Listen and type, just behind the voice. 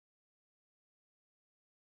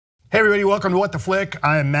Hey everybody, welcome to What the Flick.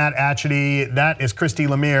 I am Matt Atchity. That is Christy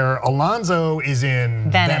Lemire. Alonzo is in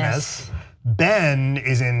Venice. Ben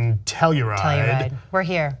is in Telluride. We're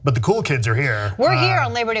here. But the cool kids are here. We're here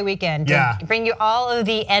on Labor Day weekend to bring you all of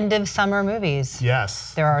the end of summer movies.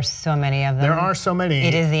 Yes. There are so many of them. There are so many.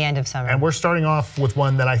 It is the end of summer. And we're starting off with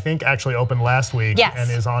one that I think actually opened last week and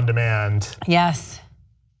is on demand. Yes.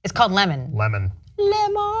 It's called Lemon. Lemon.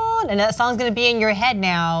 Lemon. And that song's gonna be in your head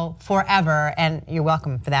now forever, and you're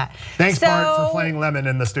welcome for that. Thanks, Bart, for playing Lemon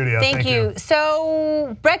in the studio. Thank you.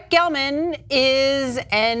 So Brett Gelman is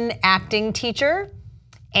an acting teacher,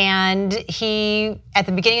 and he, at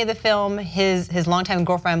the beginning of the film, his longtime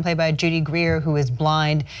girlfriend, played by Judy Greer, who is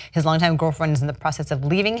blind, his longtime girlfriend is in the process of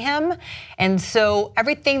leaving him. And so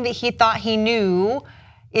everything that he thought he knew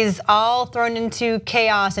is all thrown into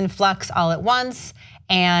chaos and flux all at once.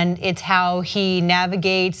 And it's how he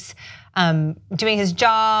navigates doing his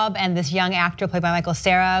job, and this young actor played by Michael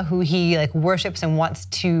Cera, who he worships and wants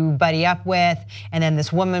to buddy up with, and then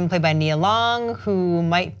this woman played by Nia Long, who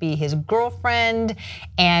might be his girlfriend.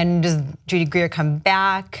 And does Judy Greer come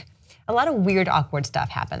back? A lot of weird, awkward stuff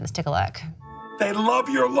happens. Take a look. They love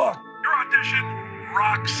your look. Your audition,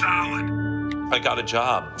 rock solid. I got a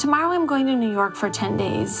job. Tomorrow I'm going to New York for 10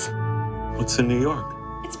 days. What's in New York?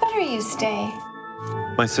 It's better you stay.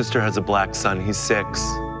 My sister has a black son. He's 6.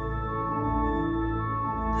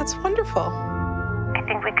 That's wonderful. I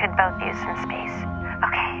think we could both use some space.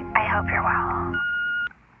 Okay, I hope you're well.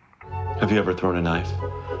 Have you ever thrown a knife?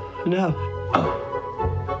 No.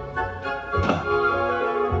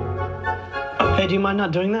 Hey, do you mind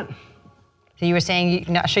not doing that? So you were saying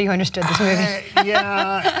you're not sure you understood this movie?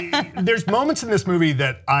 Yeah, there's moments in this movie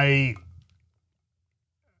that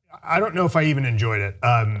I don't know if I even enjoyed it.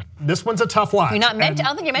 This one's a tough watch. You're not meant to, I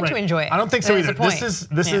don't think you're meant to enjoy it. I don't think so either.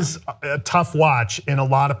 This is a tough watch in a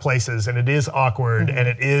lot of places, and it is awkward and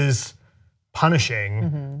it is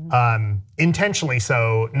punishing, intentionally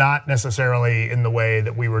so, not necessarily in the way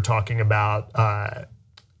that we were talking about.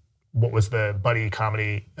 What was the buddy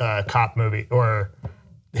comedy cop movie, or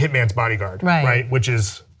Hitman's Bodyguard, right? Which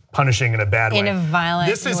is punishing in a bad way. In a violent,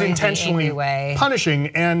 this is intentionally way.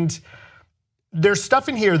 Punishing, and there's stuff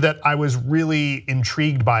in here that I was really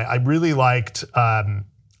intrigued by. I really liked, I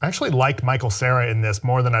actually liked Michael Cera in this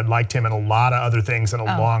more than I'd liked him in a lot of other things in a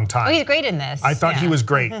long time. Oh, he's great in this. I thought he was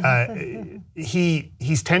great.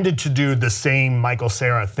 He's tended to do the same Michael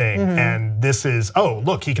Cera thing, and this is, oh,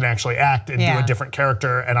 look, he can actually act and do a different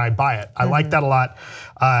character, and I buy it. I like that a lot.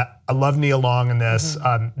 I love Nia Long in this.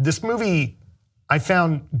 This movie, I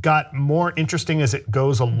found, got more interesting as it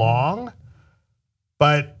goes along,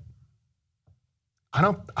 but I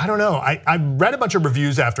don't know. I read a bunch of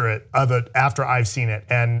reviews after I've seen it,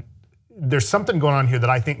 and there's something going on here that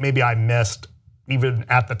I think maybe I missed even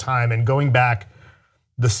at the time. And going back,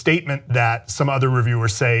 the statement that some other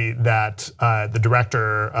reviewers say that the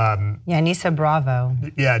director, Janicza Bravo,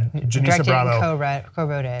 Janicza Bravo,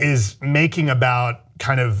 co-wrote it, is making about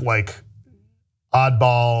kind of like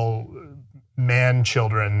oddball man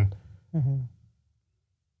children.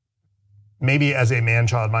 Maybe as a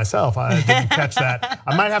man-child myself, I didn't catch that.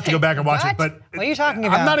 I might have to go back and watch it, but what are you talking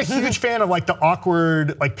about? I'm not a huge fan of like the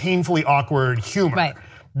awkward, like painfully awkward humor. Right.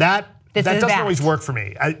 That doesn't always work for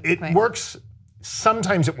me. It works,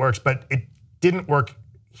 sometimes it works, but it didn't work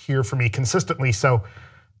here for me consistently. So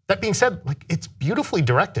that being said, like, it's beautifully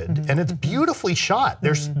directed and it's beautifully shot.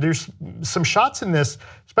 There's some shots in this,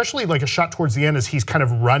 especially like a shot towards the end as he's kind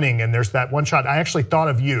of running, and there's that one shot, I actually thought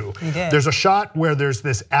of you. You did. There's a shot where there's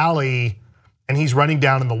this alley and he's running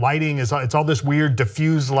down, and the lighting is, it's all this weird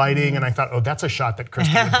diffused lighting, and I thought, oh, that's a shot that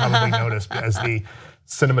Kristen would probably notice as the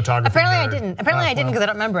cinematography. Apparently I didn't. Apparently I didn't because I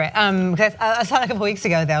don't remember it. Because I saw it a couple weeks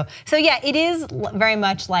ago though. So yeah, it is very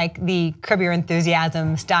much like the Curb Your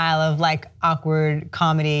Enthusiasm style of like awkward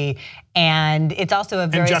comedy, and it's also a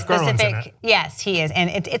very specific. Yes, he is, and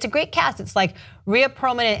it's a great cast. It's like Rhea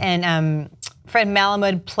Perlman and Fred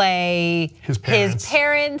Malamud play his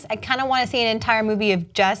parents. I kind of want to see an entire movie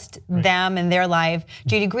of just them and their life.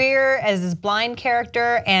 Judy Greer as this blind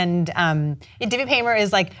character, and David Paymer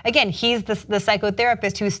is like, again, he's the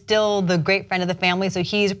psychotherapist who's still the great friend of the family, so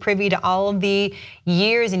he's privy to all of the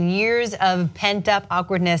years and years of pent up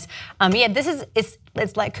awkwardness. Yeah, this is,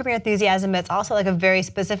 it's like Curb Your Enthusiasm, but it's also like a very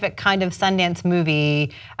specific kind of Sundance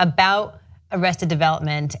movie about Arrested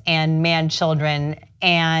Development and man children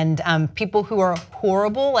and people who are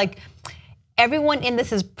horrible. Like, everyone in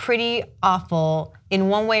this is pretty awful in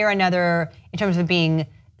one way or another in terms of being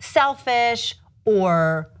selfish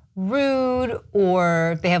or rude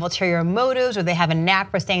or they have ulterior motives or they have a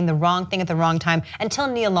knack for saying the wrong thing at the wrong time until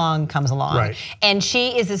Nia Long comes along. Right. And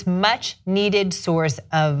she is this much needed source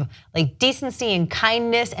of like decency and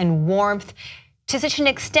kindness and warmth to such an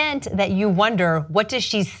extent that you wonder, what does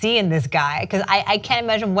she see in this guy? Because I can't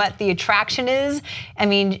imagine what the attraction is. I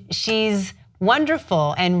mean, she's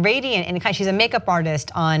wonderful and radiant and kind. She's a makeup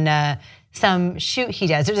artist on some shoot he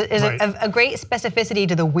does. There's right. a great specificity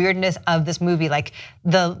to the weirdness of this movie. Like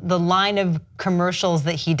the line of commercials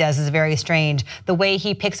that he does is very strange. The way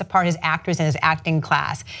he picks apart his actors in his acting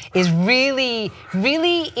class is really,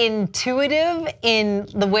 really intuitive in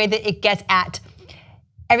the way that it gets at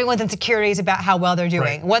everyone's insecurities about how well they're doing.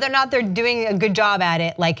 Right. Whether or not they're doing a good job at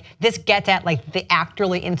it, like this gets at like the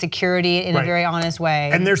actorly insecurity in a very honest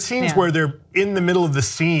way. And there's scenes where they're in the middle of the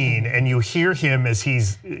scene and you hear him as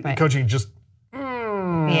he's coaching just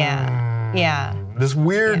this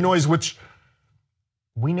weird noise, which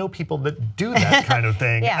we know people that do that kind of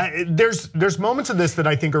thing. There's moments of this that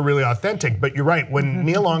I think are really authentic, but you're right, when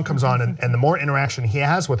Nia Long comes on and the more interaction he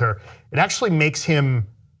has with her, it actually makes him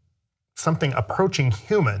something approaching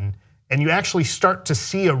human, and you actually start to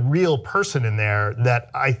see a real person in there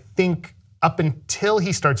that I think up until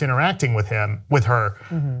he starts interacting with her,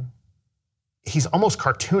 he's almost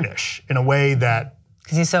cartoonish in a way that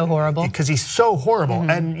because he's so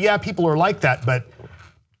horrible. And yeah, people are like that, but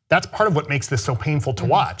that's part of what makes this so painful to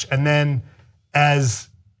watch. And then as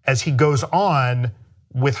he goes on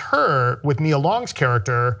with her, with Nia Long's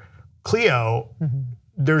character, Cleo,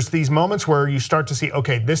 there's these moments where you start to see,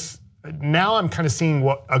 okay, now I'm kind of seeing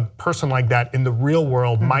what a person like that in the real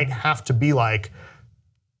world might have to be like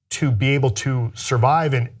to be able to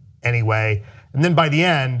survive in any way. And then by the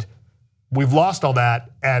end, we've lost all that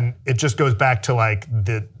and it just goes back to like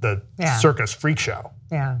the circus freak show.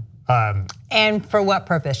 And for what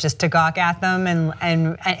purpose? Just to gawk at them and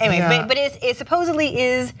anyway, but it supposedly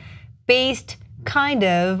is based kind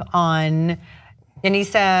of on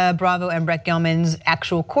Janicza Bravo and Brett Gelman's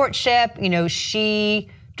actual courtship. You know, she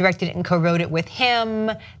directed it and co-wrote it with him.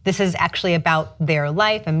 This is actually about their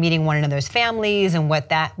life and meeting one another's families and what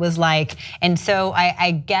that was like. And so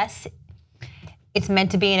I guess it's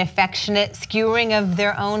meant to be an affectionate skewering of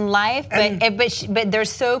their own life, but they're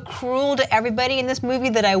so cruel to everybody in this movie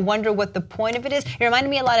that I wonder what the point of it is. It reminded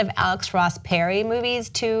me a lot of Alex Ross Perry movies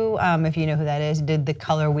too, if you know who that is. He did The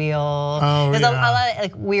Color Wheel. There's a lot of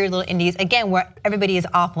like weird little indies, again, where everybody is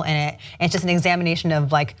awful in it. And it's just an examination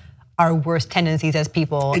of like our worst tendencies as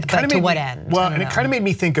people, but to what end? Well, and it kind of made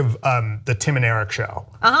me think of the Tim and Eric show.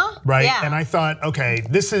 Right? Yeah. And I thought, okay,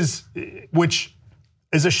 which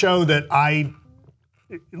is a show that I,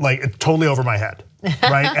 like, it's totally over my head,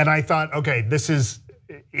 right? And I thought, okay,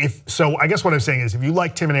 so I guess what I'm saying is if you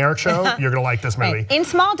like Tim and Eric show, you're gonna like this movie. Right. In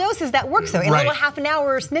small doses, that works though. In little half an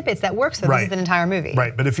hour snippets, that works though. This is an entire movie.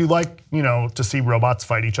 Right, but if you like, to see robots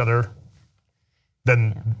fight each other,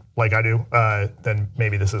 then like I do, then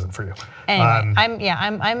maybe this isn't for you. Anyway,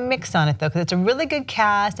 I'm mixed on it though, because it's a really good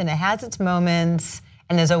cast and it has its moments,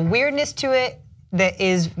 and there's a weirdness to it that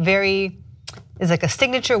is like a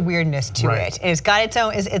signature weirdness to it. And it's got its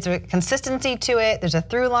own, it's a consistency to it. There's a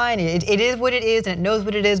through line. It is what it is and it knows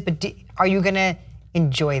what it is, but are you gonna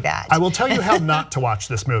enjoy that? I will tell you how not to watch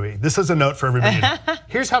this movie. This is a note for everybody.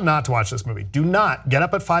 Here's how not to watch this movie. Do not get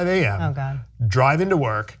up at 5 a.m., oh God, drive into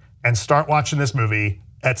work, and start watching this movie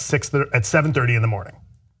at 7:30 in the morning.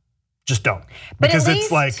 Just don't. But because at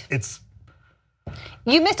least it's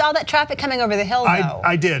you missed all that traffic coming over the hill though.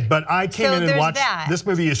 I did, but I came in and watched. This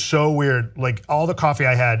movie is so weird. Like all the coffee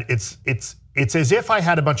I had, it's as if I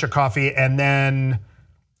had a bunch of coffee and then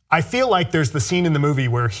I feel like there's the scene in the movie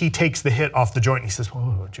where he takes the hit off the joint and he says,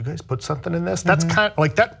 "Whoa, did you guys put something in this?" That's kind of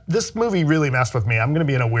like that. This movie really messed with me. I'm gonna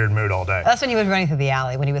be in a weird mood all day. That's when he was running through the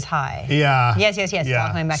alley when he was high. Yeah. Yes. It's all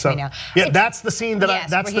coming back to me now. Yeah, that's the scene that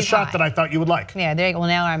that's the shot that I thought you would like. Yeah, there you go. Well,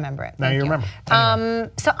 now I remember it. Now you remember. Anyway.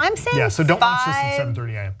 So I'm saying yeah. So don't 5, watch this at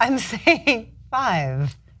 7:30 a.m. I'm saying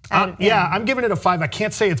 5. Yeah, I'm giving it a 5. I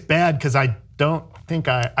can't say it's bad because I don't think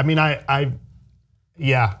I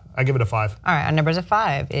give it a 5. All right, our number's a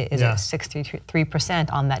 5. It is at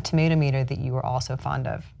 63% on that tomato meter that you were also fond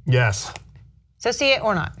of. Yes. So see it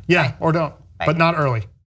or not. Yeah, or don't, but not early.